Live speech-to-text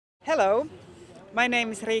Hello, my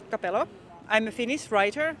name is Riikka Pelo. I'm a Finnish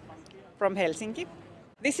writer from Helsinki.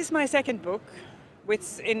 This is my second book,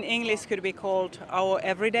 which in English could be called Our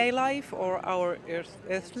Everyday Life or Our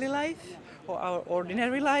Earthly Life or Our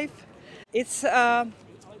Ordinary Life. It's a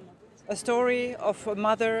story of a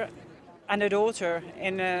mother and a daughter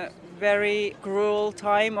in a very cruel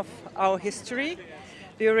time of our history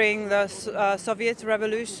during the Soviet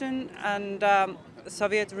Revolution and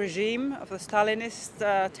Soviet regime of the Stalinist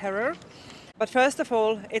terror. But first of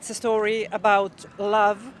all, it's a story about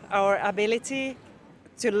love, our ability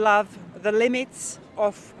to love, the limits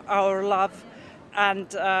of our love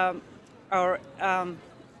and our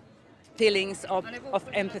feelings of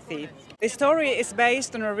empathy. The story is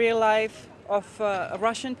based on a real life of a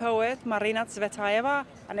Russian poet, Mariny Cvetajevové,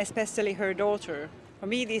 and especially her daughter. For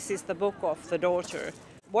me, this is the book of the daughter.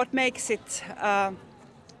 What makes it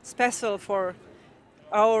special for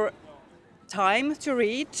our time to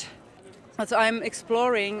read, as I'm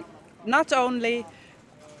exploring not only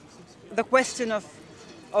the question of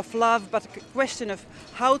love, but the question of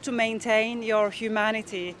how to maintain your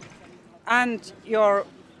humanity and your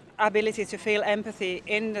ability to feel empathy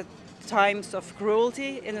in the times of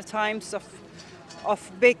cruelty, in the times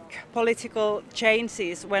of big political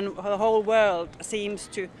changes when the whole world seems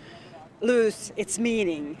to lose its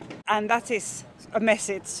meaning. And that is a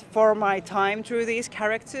message for my time through these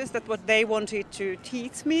characters, that what they wanted to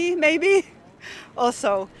teach me, maybe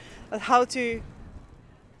also how to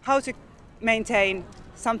maintain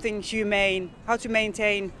something humane, how to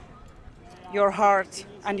maintain your heart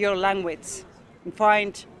and your language, and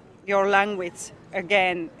find your language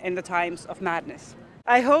again in the times of madness.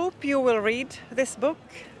 I hope you will read this book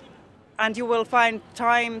and you will find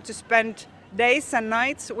time to spend days and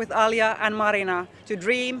nights with Alia and Marina to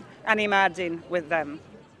dream and imagine with them.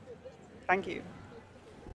 Thank you.